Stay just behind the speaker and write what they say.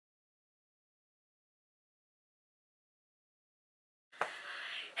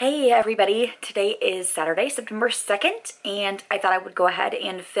Hey everybody, today is Saturday, September 2nd, and I thought I would go ahead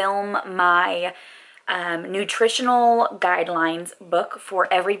and film my nutritional guidelines book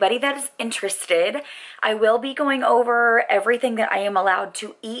for everybody that is interested. I will be going over everything that I am allowed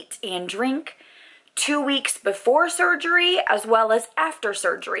to eat and drink 2 weeks before surgery as well as after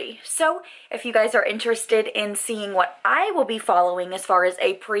surgery. So if you guys are interested in seeing what I will be following as far as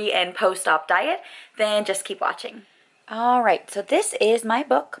a pre and post-op diet, then just keep watching. All right, so this is my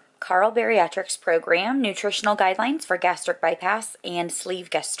book, Carl Bariatrics Program, Nutritional Guidelines for Gastric Bypass and Sleeve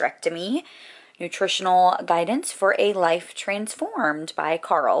Gastrectomy, Nutritional Guidance for a Life Transformed by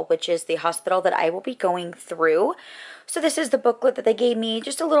Carl, which is the hospital that I will be going through. So this is the booklet that they gave me,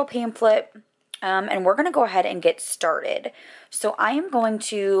 just a little pamphlet, and we're going to go ahead and get started. So I am going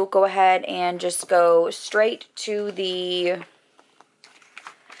to go ahead and just go straight to the,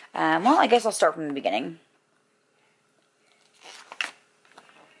 well, I guess I'll start from the beginning.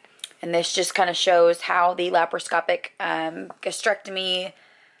 And this just kind of shows how the laparoscopic gastrectomy,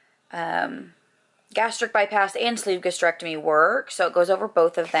 gastric bypass, and sleeve gastrectomy work. So it goes over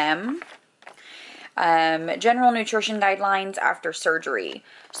both of them. General nutrition guidelines after surgery.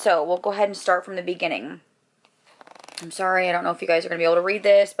 So we'll go ahead and start from the beginning. I'm sorry, I don't know if you guys are going to be able to read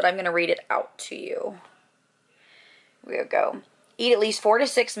this, but I'm going to read it out to you. Here we go. Eat at least 4 to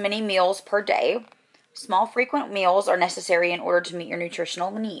 6 mini meals per day. Small frequent meals are necessary in order to meet your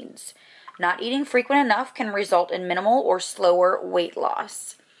nutritional needs. Not eating frequent enough can result in minimal or slower weight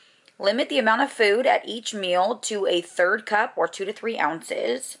loss. Limit the amount of food at each meal to a third cup or 2 to 3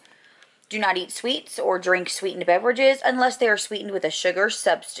 ounces. Do not eat sweets or drink sweetened beverages unless they are sweetened with a sugar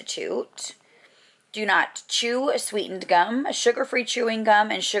substitute. Do not chew sweetened gum. Sugar-free chewing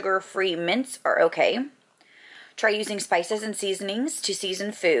gum and sugar-free mints are okay. Try using spices and seasonings to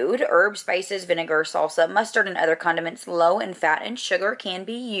season food. Herbs, spices, vinegar, salsa, mustard, and other condiments low in fat and sugar can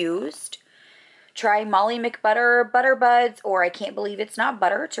be used. Try Molly McButter, Butter Buds, or I Can't Believe It's Not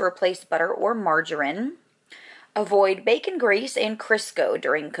Butter to replace butter or margarine. Avoid bacon grease and Crisco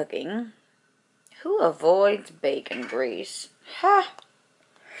during cooking. Who avoids bacon grease? Ha!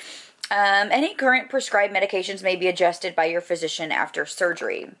 Any current prescribed medications may be adjusted by your physician after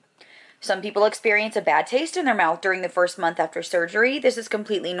surgery. Some people experience a bad taste in their mouth during the first month after surgery. This is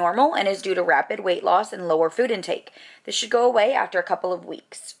completely normal and is due to rapid weight loss and lower food intake. This should go away after a couple of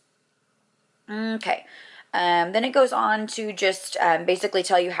weeks. Okay. Then it goes on to just basically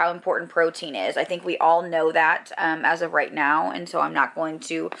tell you how important protein is. I think we all know that as of right now, and so I'm not going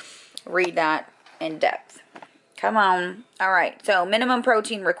to read that in depth. Come on. All right. So minimum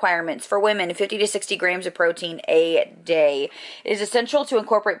protein requirements for women, 50 to 60 grams of protein a day. It is essential to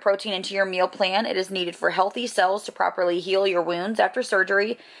incorporate protein into your meal plan. It is needed for healthy cells to properly heal your wounds after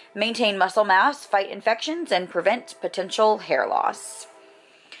surgery, maintain muscle mass, fight infections, and prevent potential hair loss.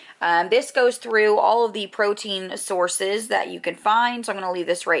 This goes through all of the protein sources that you can find. So I'm going to leave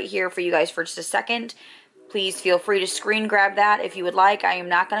this right here for you guys for just a second. Please feel free to screen grab that if you would like. I am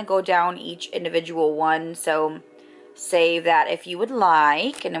not going to go down each individual one, so save that if you would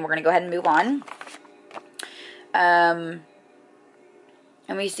like, and then we're going to go ahead and move on.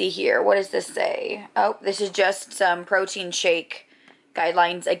 Let me see here. What does this say? Oh, this is just some protein shake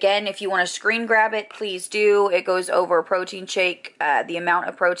guidelines. Again, if you want to screen grab it, please do. It goes over protein shake, the amount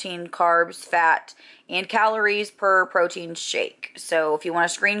of protein, carbs, fat, and calories per protein shake. So if you want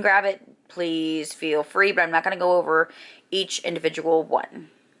to screen grab it, please feel free, but I'm not going to go over each individual one.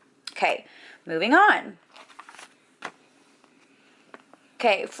 Okay, moving on.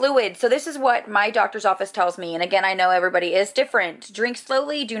 Okay, fluids. So this is what my doctor's office tells me. And again, I know everybody is different. Drink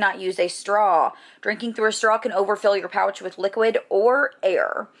slowly. Do not use a straw. Drinking through a straw can overfill your pouch with liquid or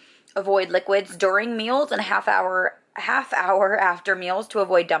air. Avoid liquids during meals and a half hour after meals to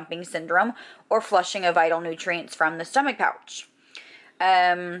avoid dumping syndrome or flushing of vital nutrients from the stomach pouch.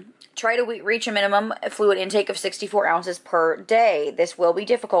 Try to reach a minimum fluid intake of 64 ounces per day. This will be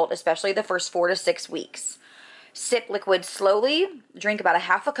difficult, especially the first 4 to 6 weeks. Sip liquids slowly. Drink about a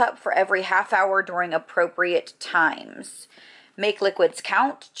half a cup for every half hour during appropriate times. Make liquids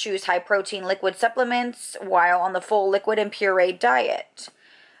count. Choose high-protein liquid supplements while on the full liquid and pureed diet.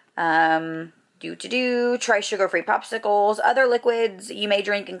 Try sugar-free popsicles. Other liquids you may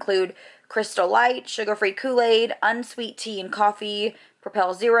drink include Crystal Light, sugar-free Kool-Aid, unsweet tea and coffee,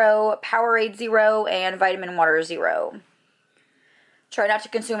 Propel Zero, Powerade Zero, and Vitamin Water Zero. Try not to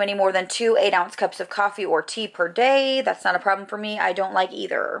consume any more than 2 8-ounce cups of coffee or tea per day. That's not a problem for me. I don't like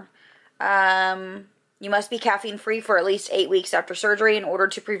either. You must be caffeine-free for at least 8 weeks after surgery in order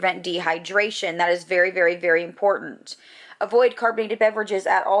to prevent dehydration. That is very, very, very important. Avoid carbonated beverages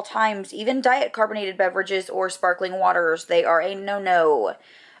at all times, even diet carbonated beverages or sparkling waters. They are a no-no.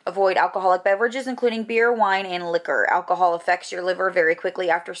 Avoid alcoholic beverages, including beer, wine, and liquor. Alcohol affects your liver very quickly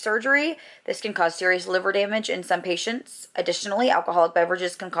after surgery. This can cause serious liver damage in some patients. Additionally, alcoholic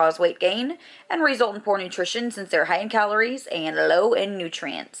beverages can cause weight gain and result in poor nutrition since they're high in calories and low in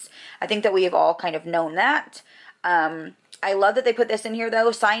nutrients. I think that we have all kind of known that. I love that they put this in here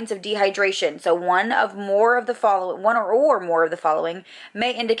though. Signs of dehydration. So one or more of the following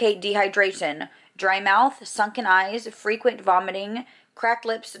may indicate dehydration: dry mouth, sunken eyes, frequent vomiting, cracked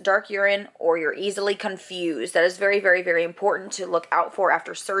lips, dark urine, or you're easily confused. That is very, very, very important to look out for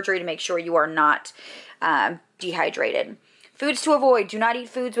after surgery to make sure you are not dehydrated. Foods to avoid. Do not eat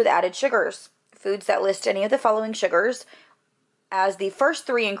foods with added sugars. Foods that list any of the following sugars as the first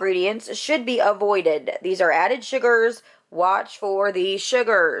 3 ingredients should be avoided. These are added sugars. Watch for these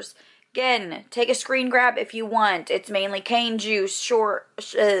sugars. Again, take a screen grab if you want. It's mainly cane juice,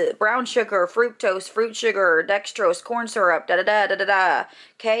 brown sugar, fructose, fruit sugar, dextrose, corn syrup, da-da-da-da-da-da.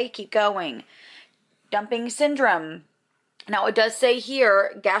 Okay, keep going. Dumping syndrome. Now, it does say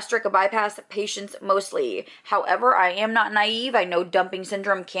here, gastric bypass patients mostly. However, I am not naive. I know dumping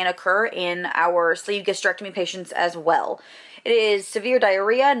syndrome can occur in our sleeve gastrectomy patients as well. It is severe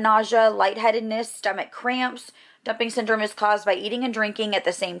diarrhea, nausea, lightheadedness, stomach cramps. Dumping syndrome is caused by eating and drinking at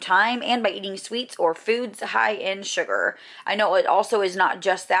the same time and by eating sweets or foods high in sugar. I know it also is not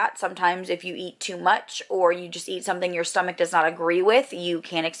just that. Sometimes if you eat too much or you just eat something your stomach does not agree with, you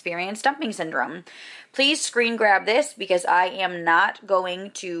can experience dumping syndrome. Please screen grab this because I am not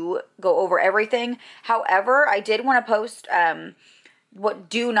going to go over everything. However, I did want to post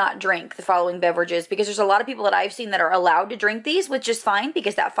do not drink the following beverages, because there's a lot of people that I've seen that are allowed to drink these, which is fine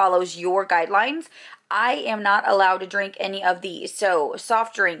because that follows your guidelines. I am not allowed to drink any of these. So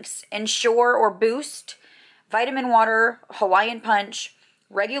soft drinks, Ensure or Boost, vitamin water, Hawaiian Punch,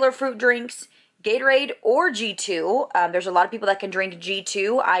 regular fruit drinks, Gatorade or G2. There's a lot of people that can drink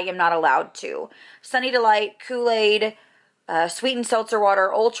G2. I am not allowed to. Sunny Delight, Kool-Aid, sweetened seltzer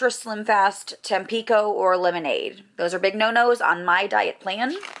water, Ultra Slim Fast, Tampico, or lemonade. Those are big no-nos on my diet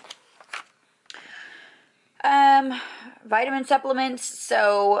plan. Vitamin supplements.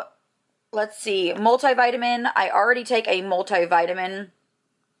 So let's see. Multivitamin. I already take a multivitamin.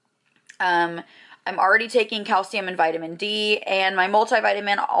 I'm already taking calcium and vitamin D, and my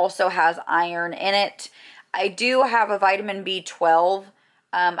multivitamin also has iron in it. I do have a vitamin B12.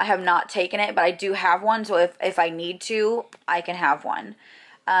 I have not taken it, but I do have one, so if I need to, I can have one.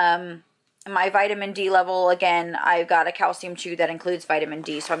 My vitamin D level, again, I've got a calcium chew that includes vitamin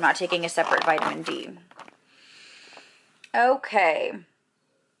D, so I'm not taking a separate vitamin D. Okay.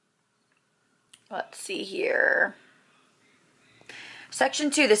 Let's see here.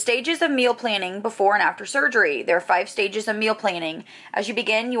 Section 2, the stages of meal planning before and after surgery. There are 5 stages of meal planning. As you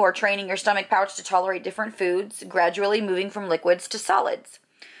begin, you are training your stomach pouch to tolerate different foods, gradually moving from liquids to solids.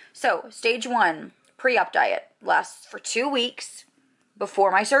 So, stage 1, pre-op diet, lasts for 2 weeks before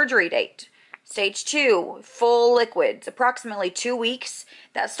my surgery date. Stage 2, full liquids, approximately 2 weeks.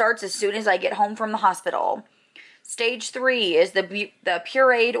 That starts as soon as I get home from the hospital. Stage 3 is the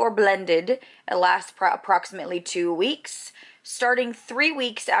pureed or blended. It lasts approximately 2 weeks. Starting 3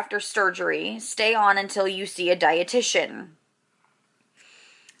 weeks after surgery, stay on until you see a dietitian.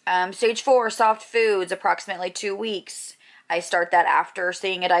 Stage 4, soft foods, approximately 2 weeks. I start that after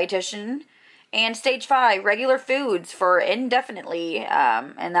seeing a dietitian. And stage 5, regular foods for indefinitely,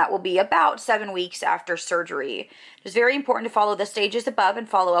 and that will be about 7 weeks after surgery. It's very important to follow the stages above and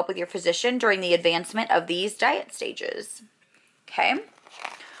follow up with your physician during the advancement of these diet stages. Okay,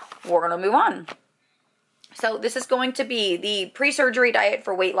 we're going to move on. So this is going to be the pre-surgery diet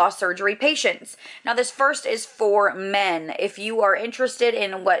for weight loss surgery patients. Now this first is for men. If you are interested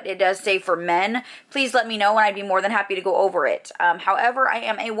in what it does say for men, please let me know and I'd be more than happy to go over it. However, I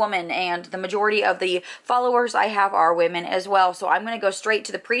am a woman and the majority of the followers I have are women as well. So I'm going to go straight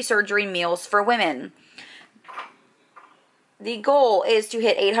to the pre-surgery meals for women. The goal is to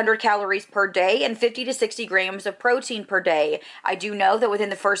hit 800 calories per day and 50 to 60 grams of protein per day. I do know that within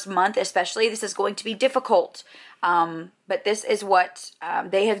the first month especially, this is going to be difficult. But this is what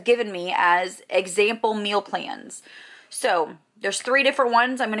they have given me as example meal plans. So there's 3 different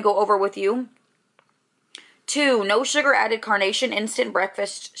ones I'm going to go over with you. 2, no sugar added carnation instant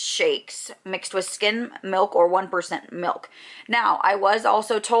breakfast shakes mixed with skim milk or 1% milk. Now, I was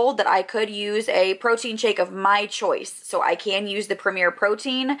also told that I could use a protein shake of my choice. So I can use the Premier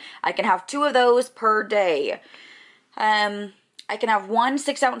Protein. I can have 2 of those per day. I can have 1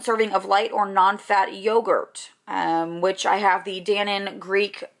 6-ounce serving of light or non-fat yogurt, which I have the Dannon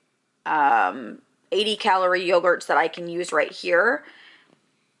Greek 80-calorie yogurts that I can use right here.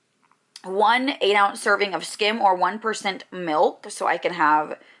 1 8-ounce serving of skim or 1% milk, so I can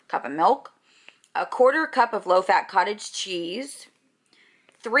have a cup of milk, a 1/4 cup of low-fat cottage cheese,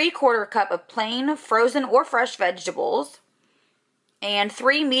 3/4 cup of plain, frozen, or fresh vegetables, and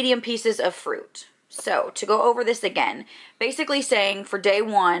 3 medium pieces of fruit. So, to go over this again, basically saying for day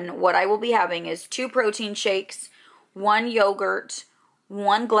 1, what I will be having is 2 protein shakes, 1 yogurt,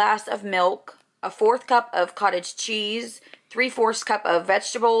 1 glass of milk, a 1/4 cup of cottage cheese, 3/4 cup of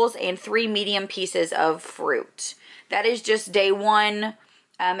vegetables, and 3 medium pieces of fruit. That is just day 1.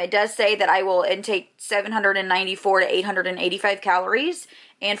 It does say that I will intake 794 to 885 calories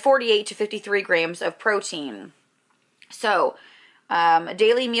and 48 to 53 grams of protein. So,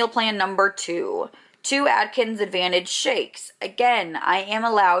 daily meal plan number 2. 2 Atkins Advantage shakes. Again, I am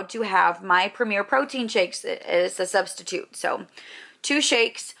allowed to have my Premier Protein shakes as a substitute. So, 2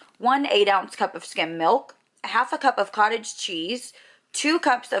 shakes, 1 8-ounce cup of skim milk, 1/2 cup of cottage cheese, 2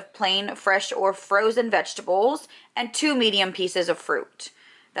 cups of plain, fresh, or frozen vegetables, and 2 medium pieces of fruit.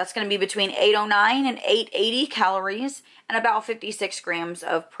 That's going to be between 809 and 880 calories and about 56 grams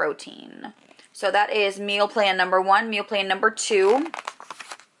of protein. So that is meal plan number 1. Meal plan number 2.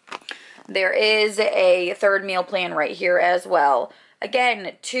 There is a third meal plan right here as well.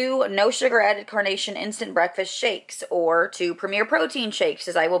 Again, 2 no sugar added carnation instant breakfast shakes, or 2 Premier Protein shakes,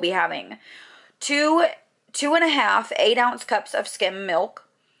 as I will be having. 2.5 8-ounce cups of skim milk,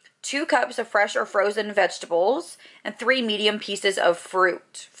 2 cups of fresh or frozen vegetables, and 3 medium pieces of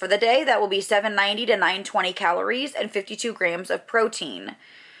fruit. For the day, that will be 790 to 920 calories and 52 grams of protein.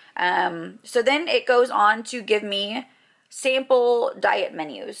 So then it goes on to give me sample diet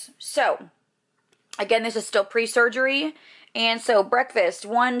menus. So, again, this is still pre-surgery. And so breakfast,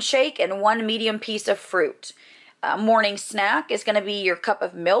 1 shake and 1 medium piece of fruit. Morning snack is going to be your cup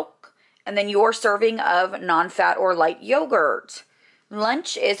of milk, and then your serving of non-fat or light yogurt.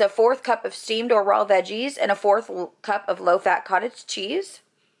 Lunch is a 1/4 cup of steamed or raw veggies and a 1/4 cup of low-fat cottage cheese.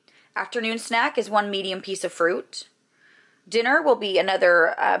 Afternoon snack is 1 medium piece of fruit. Dinner will be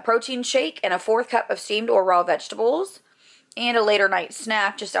another protein shake and a 1/4 cup of steamed or raw vegetables. And a later night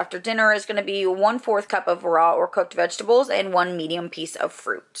snack just after dinner is going to be 1/4 cup of raw or cooked vegetables and 1 medium piece of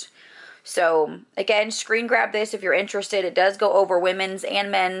fruit. So, again, screen grab this if you're interested. It does go over women's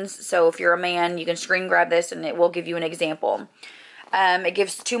and men's. So, if you're a man, you can screen grab this and it will give you an example. It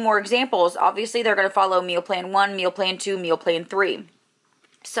gives 2 more examples. Obviously, they're going to follow meal plan 1, meal plan 2, meal plan 3.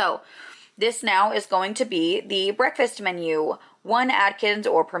 So, this now is going to be the breakfast menu. 1 Atkins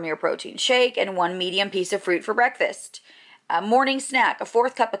or Premier Protein shake and 1 medium piece of fruit for breakfast. Morning snack, a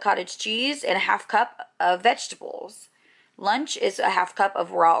 1/4 cup of cottage cheese and a 1/2 cup of vegetables. Lunch is a 1/2 cup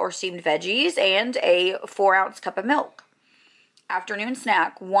of raw or steamed veggies and a 4-ounce cup of milk. Afternoon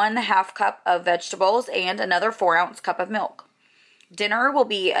snack, 1/2 cup of vegetables and another 4-ounce cup of milk. Dinner will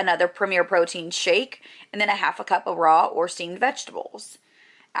be another Premier Protein shake and then a 1/2 cup of raw or steamed vegetables.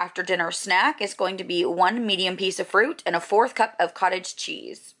 After dinner snack is going to be 1 medium piece of fruit and a 1/4 cup of cottage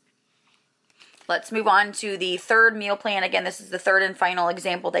cheese. Let's move on to the third meal plan. Again, this is the third and final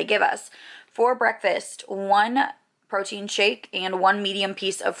example they give us. For breakfast, 1 protein shake and 1 medium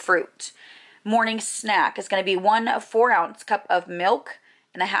piece of fruit. Morning snack is going to be 1 4-ounce cup of milk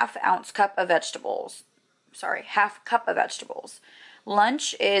and a 1/2 ounce cup of vegetables. 1/2 cup of vegetables.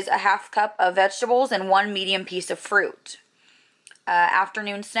 Lunch is a 1/2 cup of vegetables and 1 medium piece of fruit.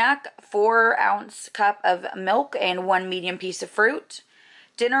 Afternoon snack, 4-ounce cup of milk and 1 medium piece of fruit.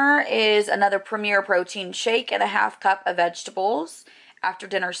 Dinner is another Premier Protein shake and a 1/2 cup of vegetables. After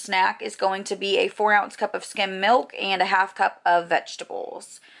dinner snack is going to be a 4-ounce cup of skim milk and a 1/2 cup of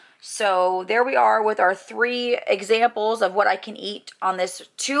vegetables. So there we are with our 3 examples of what I can eat on this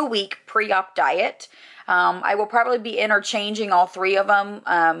 2-week pre-op diet. I will probably be interchanging all 3 of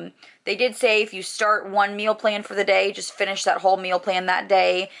them. They did say if you start 1 meal plan for the day, just finish that whole meal plan that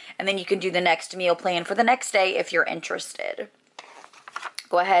day, and then you can do the next meal plan for the next day if you're interested.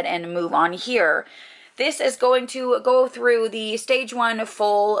 Go ahead and move on here. This is going to go through the stage 1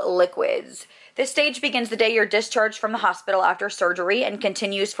 full liquids. This stage begins the day you're discharged from the hospital after surgery and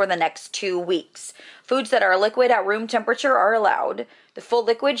continues for the next 2 weeks. Foods that are liquid at room temperature are allowed. The full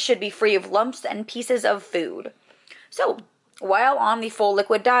liquid should be free of lumps and pieces of food. So, while on the full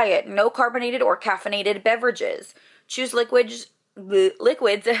liquid diet, no carbonated or caffeinated beverages. Choose liquids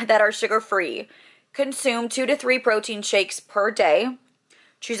that are sugar-free. Consume 2 to 3 protein shakes per day.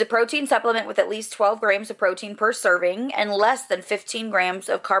 Choose a protein supplement with at least 12 grams of protein per serving and less than 15 grams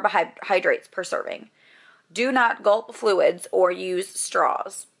of carbohydrates per serving. Do not gulp fluids or use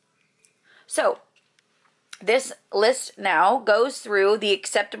straws. So, this list now goes through the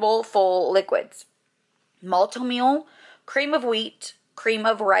acceptable full liquids. Maltomeal, cream of wheat, cream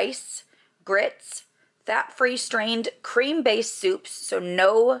of rice, grits, fat-free strained cream-based soups, so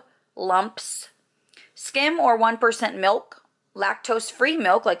no lumps, skim or 1% milk, lactose-free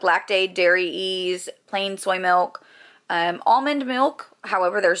milk like Lactaid, Dairy Ease, plain soy milk, almond milk.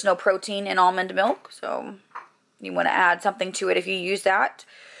 However, there's no protein in almond milk, so you want to add something to it if you use that.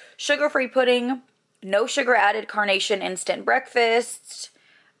 Sugar-free pudding, no sugar added carnation instant breakfasts,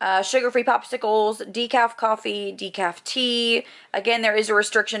 sugar-free popsicles, decaf coffee, decaf tea. Again, there is a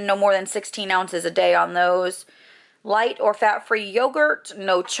restriction, no more than 16 ounces a day on those. Light or fat-free yogurt,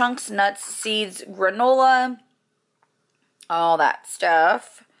 no chunks, nuts, seeds, granola, all that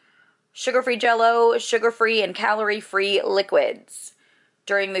stuff. Sugar-free Jell-O, sugar-free and calorie-free liquids.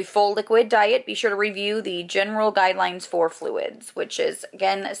 During the full liquid diet, be sure to review the general guidelines for fluids, which is,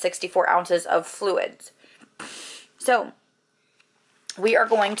 again, 64 ounces of fluids. So, we are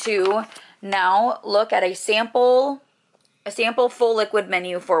going to now look at a sample full liquid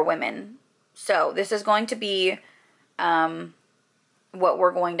menu for women. So, this is going to be what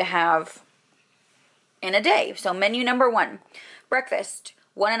we're going to have in a day. So, menu number 1, breakfast,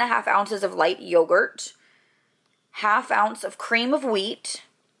 1.5 ounces of light yogurt, 1/2 ounce of cream of wheat,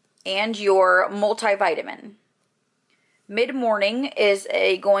 and your multivitamin. Mid-morning is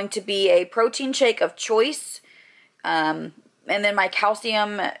going to be a protein shake of choice, and then my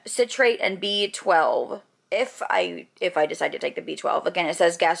calcium citrate and B12. If I decide to take the B12, again it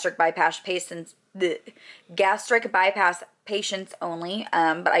says gastric bypass patients only,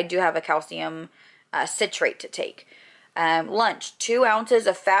 but I do have a calcium citrate to take. Lunch, 2 ounces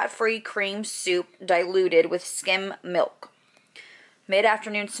of fat-free cream soup diluted with skim milk.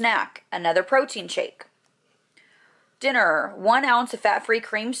 Mid-afternoon snack, another protein shake. Dinner, 1 ounce of fat-free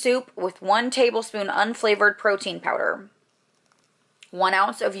cream soup with 1 tablespoon unflavored protein powder. 1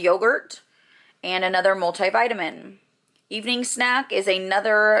 ounce of yogurt and another multivitamin. Evening snack is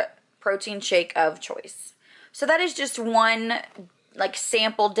another protein shake of choice. So that is just one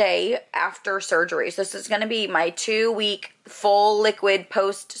sample day after surgery. So this is going to be my 2-week full liquid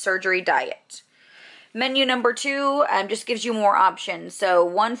post-surgery diet. Menu number 2 just gives you more options. So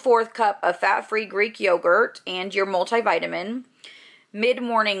 1/4 cup of fat-free Greek yogurt and your multivitamin.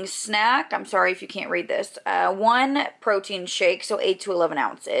 Mid-morning snack, I'm sorry if you can't read this, 1 protein shake, so 8 to 11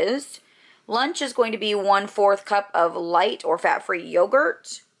 ounces. Lunch is going to be 1/4 cup of light or fat-free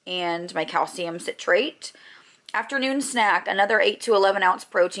yogurt and my calcium citrate. Afternoon snack, another 8 to 11 ounce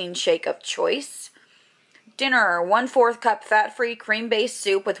protein shake of choice. Dinner, 1/4 cup fat-free cream-based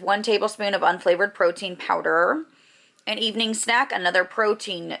soup with 1 tablespoon of unflavored protein powder. And evening snack, another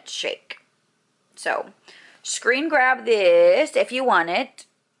protein shake. So, screen grab this if you want it.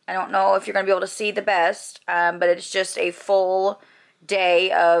 I don't know if you're going to be able to see the best, but it's just a full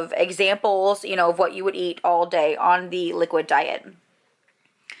day of examples, of what you would eat all day on the liquid diet.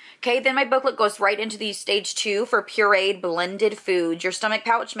 Okay, then my booklet goes right into the stage 2 for pureed blended foods. Your stomach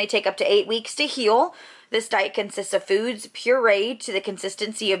pouch may take up to 8 weeks to heal. This diet consists of foods pureed to the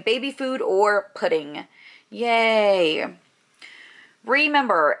consistency of baby food or pudding. Yay!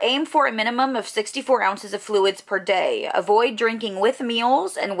 Remember, aim for a minimum of 64 ounces of fluids per day. Avoid drinking with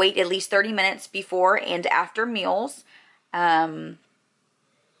meals and wait at least 30 minutes before and after meals.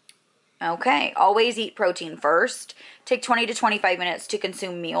 Okay, always eat protein first. Take 20 to 25 minutes to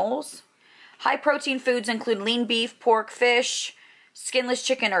consume meals. High protein foods include lean beef, pork, fish, skinless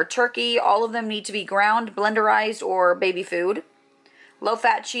chicken or turkey. All of them need to be ground, blenderized, or baby food.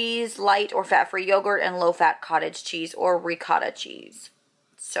 Low-fat cheese, light or fat-free yogurt, and low-fat cottage cheese or ricotta cheese.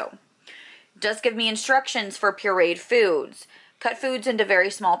 So, it does give me instructions for pureed foods. Cut foods into very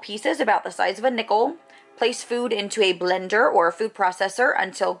small pieces about the size of a nickel. Place food into a blender or a food processor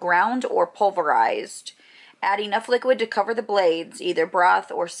until ground or pulverized. Add enough liquid to cover the blades, either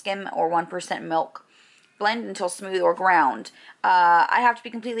broth or skim or 1% milk. Blend until smooth or ground. I have to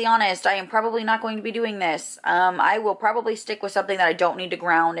be completely honest, I am probably not going to be doing this. I will probably stick with something that I don't need to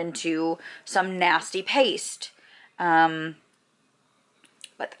ground into some nasty paste. But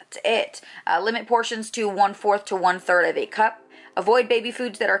that's it. Limit portions to 1/4 to 1/3 of a cup. Avoid baby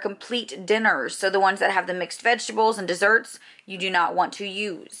foods that are complete dinners, so the ones that have the mixed vegetables and desserts you do not want to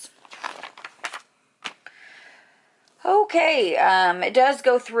use. Okay, it does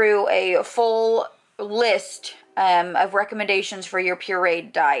go through a full list of recommendations for your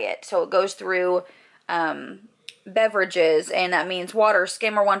pureed diet. So it goes through beverages, and that means water,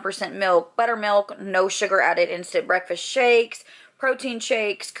 skim or 1% milk, buttermilk, no sugar added instant breakfast shakes, protein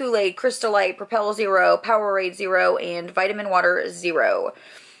shakes, Kool-Aid, Crystal Light, Propel Zero, Powerade Zero, and Vitamin Water Zero.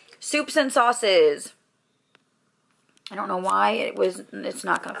 Soups and sauces. I don't know why it's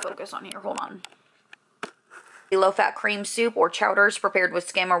not going to focus on here. Hold on. Low-fat cream soup or chowders prepared with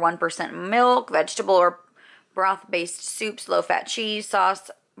skim or 1% milk. Vegetable or broth-based soups, low-fat cheese,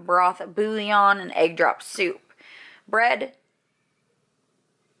 sauce, broth, bouillon, and egg drop soup. Bread.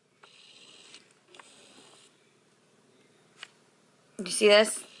 Do you see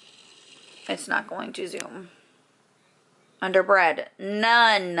this? It's not going to zoom. Under bread,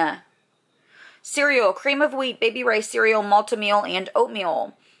 none. Cereal, cream of wheat, baby rice cereal, multimeal, and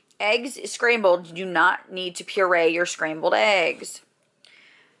oatmeal. Eggs scrambled. You do not need to puree your scrambled eggs.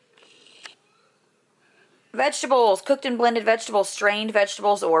 Vegetables, cooked and blended vegetables, strained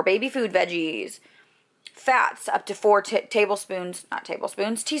vegetables, or baby food veggies. Fats, up to 4 teaspoons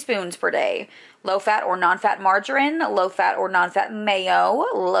per day. Low-fat or non-fat margarine, low-fat or non-fat mayo,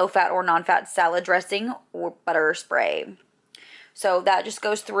 low-fat or non-fat salad dressing, or butter spray. So that just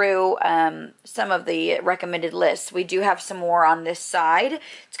goes through some of the recommended lists. We do have some more on this side.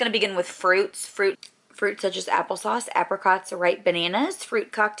 It's going to begin with fruits. Fruits such as applesauce, apricots, ripe bananas,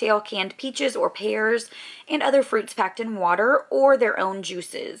 fruit cocktail, canned peaches or pears, and other fruits packed in water or their own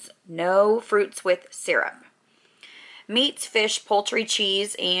juices. No fruits with syrup. Meats, fish, poultry,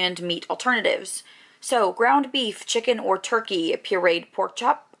 cheese, and meat alternatives. So ground beef, chicken or turkey, pureed pork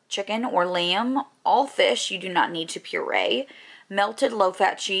chop, chicken or lamb, all fish you do not need to puree. Melted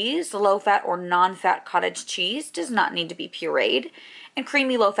low-fat cheese, low-fat or non-fat cottage cheese does not need to be pureed. And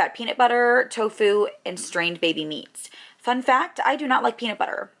creamy low-fat peanut butter, tofu, and strained baby meats. Fun fact, I do not like peanut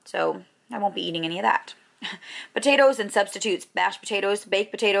butter, so I won't be eating any of that. Potatoes and substitutes, mashed potatoes,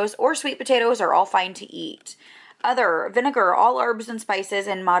 baked potatoes, or sweet potatoes are all fine to eat. Other, vinegar, all herbs and spices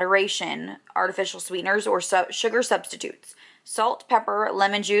in moderation, artificial sweeteners or sugar substitutes. Salt, pepper,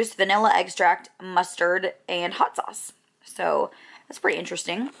 lemon juice, vanilla extract, mustard, and hot sauce. So that's pretty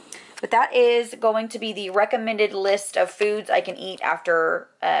interesting. But that is going to be the recommended list of foods I can eat after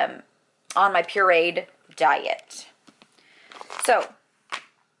on my pureed diet. So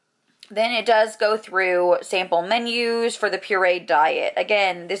then it does go through sample menus for the pureed diet.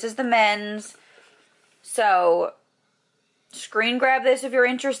 Again, this is the men's. So screen grab this if you're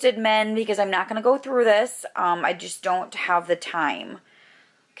interested, men, because I'm not going to go through this. I just don't have the time.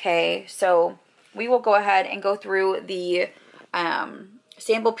 Okay, so we will go ahead and go through the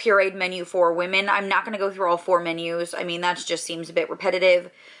sample pureed menu for women. I'm not going to go through all 4 menus. I mean, that just seems a bit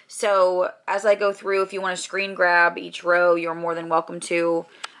repetitive. So as I go through, if you want to screen grab each row, you're more than welcome to.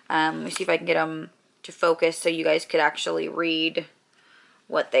 Let me see if I can get them to focus so you guys could actually read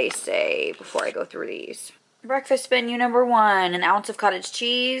what they say before I go through these. Breakfast menu number 1, an ounce of cottage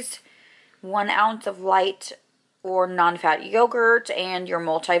cheese, 1 ounce of light or non-fat yogurt, and your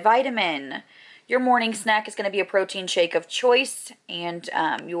multivitamin. Your morning snack is going to be a protein shake of choice and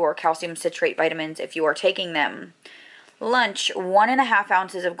your calcium citrate vitamins if you are taking them. Lunch, 1.5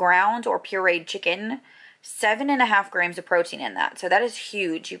 ounces of ground or pureed chicken, 7.5 grams of protein in that. So that is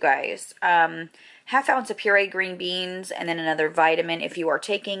huge, you guys. Half ounce of pureed green beans, and then another vitamin if you are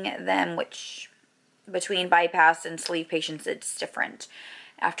taking them, which between bypass and sleeve patients, it's different.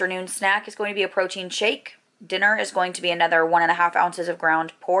 Afternoon snack is going to be a protein shake. Dinner is going to be another 1.5 ounces of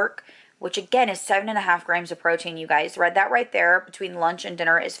ground pork, which again is 7.5 grams of protein, you guys. Read that right there. Between lunch and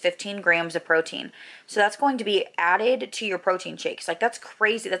dinner is 15 grams of protein. So that's going to be added to your protein shakes. Like, that's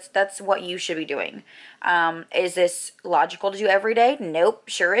crazy. That's what you should be doing. Is this logical to do every day? Nope,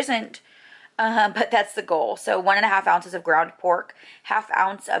 sure isn't. But that's the goal. So 1.5 ounces of ground pork, ½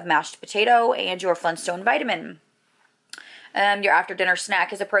 ounce of mashed potato, and your Flintstone vitamin. Your after dinner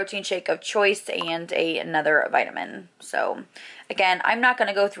snack is a protein shake of choice and another vitamin. So again, I'm not going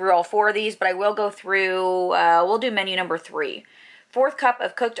to go through all 4 of these, but I will go through, we'll do menu number 3. 4th cup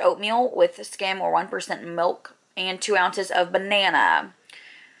of cooked oatmeal with skim or 1% milk, and 2 ounces of banana.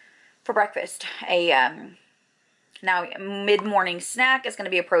 For breakfast, now mid-morning snack is going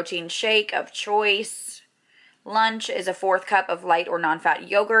to be a protein shake of choice. Lunch is a 4th cup of light or non-fat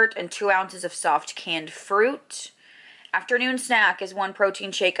yogurt and 2 ounces of soft canned fruit. Afternoon snack is 1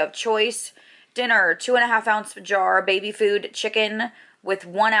 protein shake of choice. Dinner, 2.5 ounce jar baby food chicken with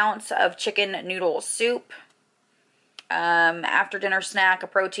 1 ounce of chicken noodle soup. After dinner snack, a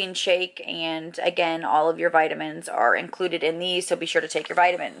protein shake, and again, all of your vitamins are included in these, so be sure to take your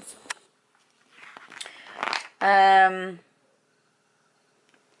vitamins.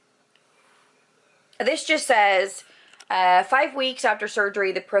 This just says 5 weeks after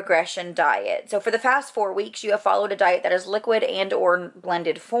surgery, the progression diet. So for the past 4 weeks, you have followed a diet that is liquid and or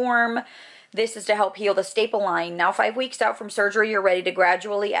blended form. This is to help heal the staple line. Now 5 weeks out from surgery, you're ready to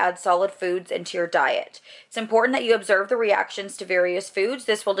gradually add solid foods into your diet. It's important that you observe the reactions to various foods.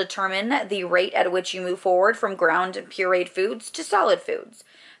 This will determine the rate at which you move forward from ground and pureed foods to solid foods.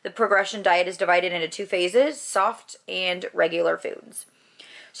 The progression diet is divided into 2 phases, soft and regular foods.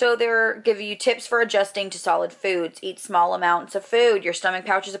 So they're giving you tips for adjusting to solid foods. Eat small amounts of food. Your stomach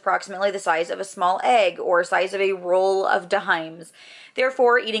pouch is approximately the size of a small egg or size of a roll of dimes.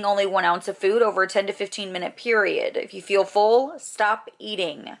 Therefore, eating only 1 ounce of food over a 10 to 15 minute period. If you feel full, stop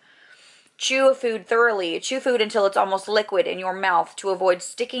eating. Chew food thoroughly. Chew food until it's almost liquid in your mouth to avoid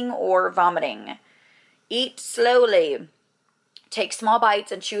sticking or vomiting. Eat slowly. Take small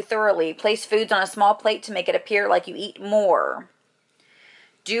bites and chew thoroughly. Place foods on a small plate to make it appear like you eat more.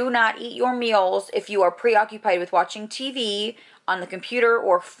 Do not eat your meals if you are preoccupied with watching TV on the computer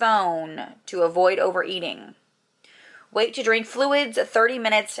or phone to avoid overeating. Wait to drink fluids 30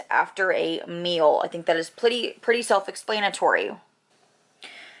 minutes after a meal. I think that is pretty self-explanatory.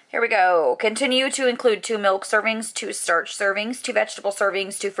 Here we go. Continue to include 2 milk servings, 2 starch servings, 2 vegetable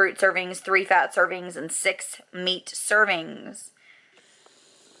servings, 2 fruit servings, 3 fat servings, and 6 meat servings.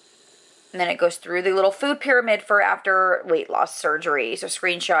 And then it goes through the little food pyramid for after weight loss surgery. So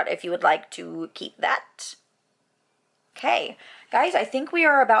screenshot if you would like to keep that. Okay, guys, I think we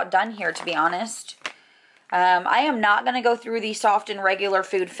are about done here, to be honest. I am not going to go through the soft and regular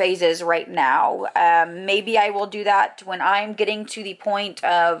food phases right now. Maybe I will do that when I'm getting to the point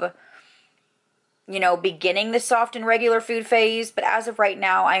of, you know, beginning the soft and regular food phase. But as of right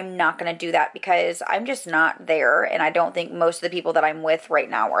now, I'm not going to do that because I'm just not there. And I don't think most of the people that I'm with right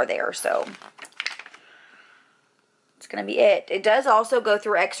now are there. So it's going to be it. It does also go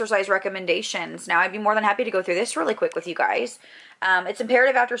through exercise recommendations. Now, I'd be more than happy to go through this really quick with you guys. It's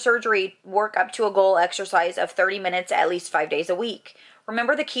imperative after surgery, work up to a goal exercise of 30 minutes at least 5 days a week.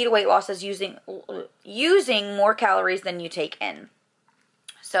 Remember, the key to weight loss is using more calories than you take in.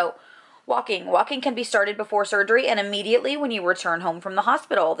 So, Walking can be started before surgery and immediately when you return home from the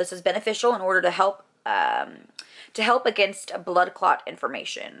hospital. This is beneficial in order to help against blood clot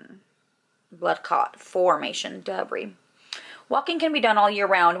formation. Walking can be done all year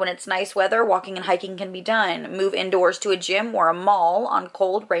round. When it's nice weather, walking and hiking can be done. Move indoors to a gym or a mall on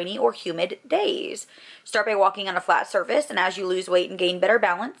cold, rainy, or humid days. Start by walking on a flat surface, and as you lose weight and gain better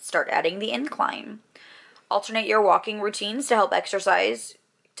balance, start adding the incline. Alternate your walking routines to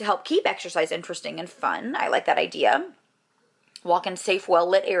help keep exercise interesting and fun. I like that idea. Walk in safe,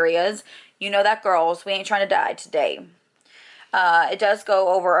 well-lit areas. You know that, girls. We ain't trying to die today. It does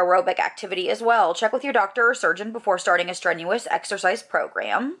go over aerobic activity as well. Check with your doctor or surgeon before starting a strenuous exercise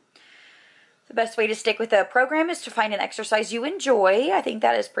program. The best way to stick with a program is to find an exercise you enjoy. I think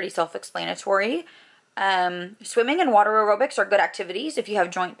that is pretty self-explanatory. Swimming and water aerobics are good activities if you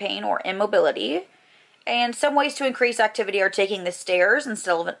have joint pain or immobility. And some ways to increase activity are taking the stairs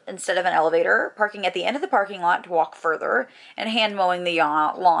instead of an elevator, parking at the end of the parking lot to walk further, and hand mowing the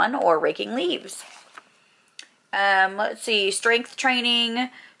lawn or raking leaves. Let's see, strength training.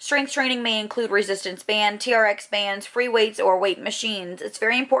 Strength training may include resistance band, TRX bands, free weights, or weight machines. It's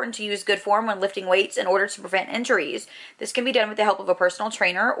very important to use good form when lifting weights in order to prevent injuries. This can be done with the help of a personal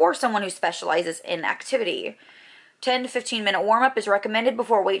trainer or someone who specializes in activity. 10 to 15 minute warm-up is recommended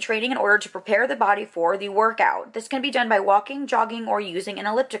before weight training in order to prepare the body for the workout. This can be done by walking, jogging, or using an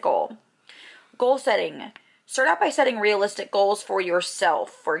elliptical. Goal setting. Start out by setting realistic goals for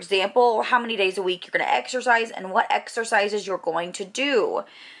yourself. For example, how many days a week you're going to exercise and what exercises you're going to do.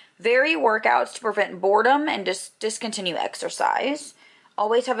 Vary workouts to prevent boredom and discontinue exercise.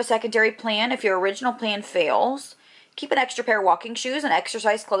 Always have a secondary plan if your original plan fails. Keep an extra pair of walking shoes and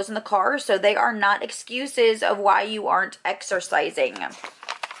exercise clothes in the car so they are not excuses of why you aren't exercising.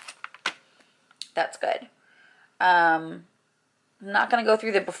 That's good. I'm not going to go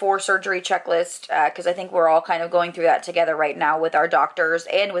through the before surgery checklist because I think we're all kind of going through that together right now with our doctors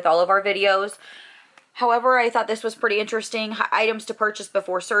and with all of our videos. However, I thought this was pretty interesting. Items to purchase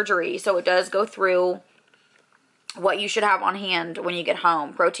before surgery. So it does go through what you should have on hand when you get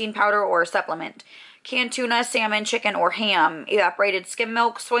home. Protein powder or a supplement. Canned tuna, salmon, chicken, or ham. Evaporated skim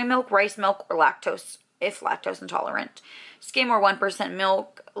milk, soy milk, rice milk, or lactose, if lactose intolerant. Skim or 1%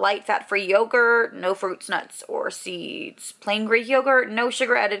 milk. Light fat-free yogurt. No fruits, nuts, or seeds. Plain Greek yogurt. No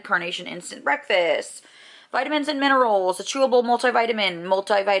sugar-added Carnation instant breakfast. Vitamins and minerals. A chewable multivitamin.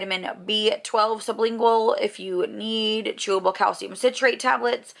 Multivitamin B12 sublingual if you need. Chewable calcium citrate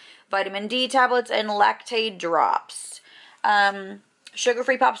tablets. Vitamin D tablets. And lactate drops.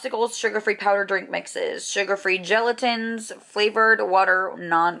 Sugar-free popsicles, sugar-free powder drink mixes, sugar-free gelatins, flavored water,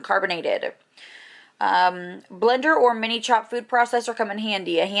 non-carbonated. Blender or mini chop food processor come in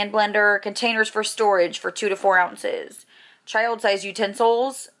handy. A hand blender, containers for storage for 2 to 4 ounces. Child-size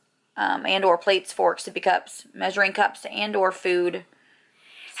utensils and or plates, forks, sippy cups, measuring cups, and or food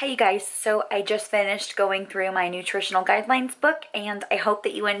Hi you guys, so I just finished going through my nutritional guidelines book and I hope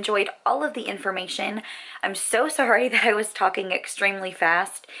that you enjoyed all of the information. I'm so sorry that I was talking extremely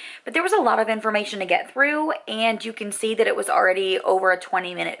fast, but there was a lot of information to get through and you can see that it was already over a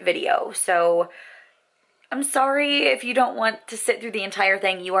 20-minute video. So I'm sorry if you don't want to sit through the entire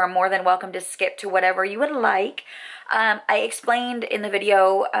thing. You are more than welcome to skip to whatever you would like. I explained in the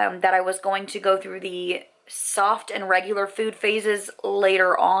video that I was going to go through the soft and regular food phases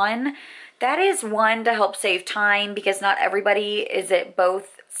later on. That is one to help save time because not everybody is at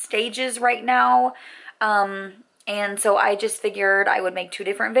both stages right now. And so I just figured I would make 2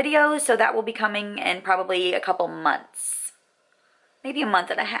 different videos, so that will be coming in probably a couple months, maybe a month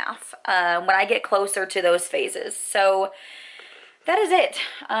and a half, when I get closer to those phases. So that is it.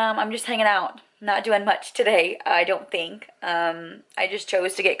 I'm just hanging out, not doing much today, I don't think. I just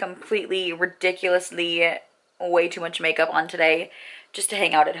chose to get completely ridiculously way too much makeup on today just to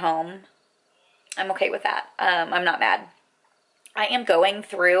hang out at home. I'm okay with that. I'm not mad. I am going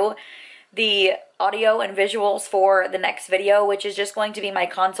through the audio and visuals for the next video, which is just going to be my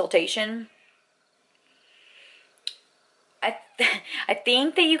consultation. I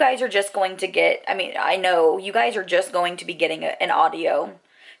think that you guys are just going to get, I know you guys are just going to be getting an audio.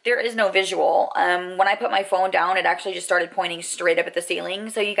 There is no visual. When I put my phone down, it actually just started pointing straight up at the ceiling.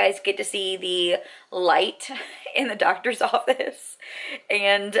 So you guys get to see the light in the doctor's office.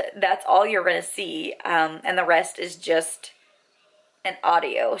 And that's all you're going to see. And the rest is just an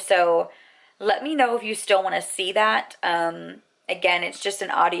audio. So let me know if you still want to see that. Again, it's just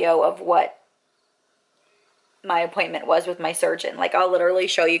an audio of what my appointment was with my surgeon. Like, I'll literally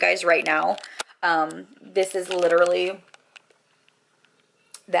show you guys right now. This is literally,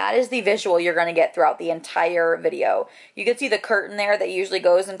 that is the visual you're going to get throughout the entire video. You can see the curtain there that usually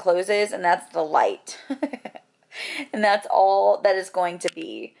goes and closes, and that's the light. And that's all that is going to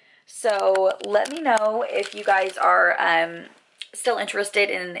be. So let me know if you guys are still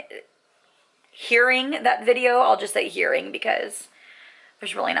interested in hearing that video. I'll just say hearing because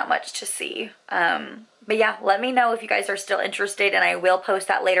there's really not much to see. But yeah, let me know if you guys are still interested, and I will post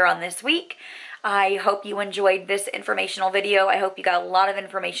that later on this week. I hope you enjoyed this informational video. I hope you got a lot of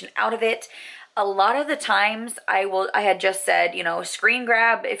information out of it. A lot of the times I had just said, you know, screen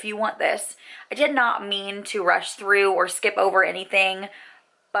grab if you want this. I did not mean to rush through or skip over anything,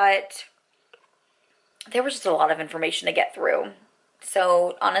 but there was just a lot of information to get through.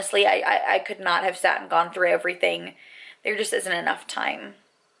 So honestly, I could not have sat and gone through everything. There just isn't enough time.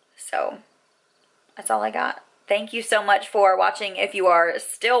 So that's all I got. Thank you so much for watching. If you are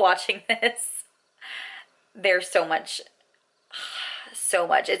still watching this, there's so much.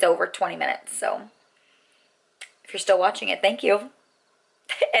 It's over 20 minutes. So if you're still watching it, thank you.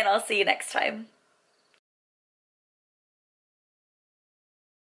 And I'll see you next time.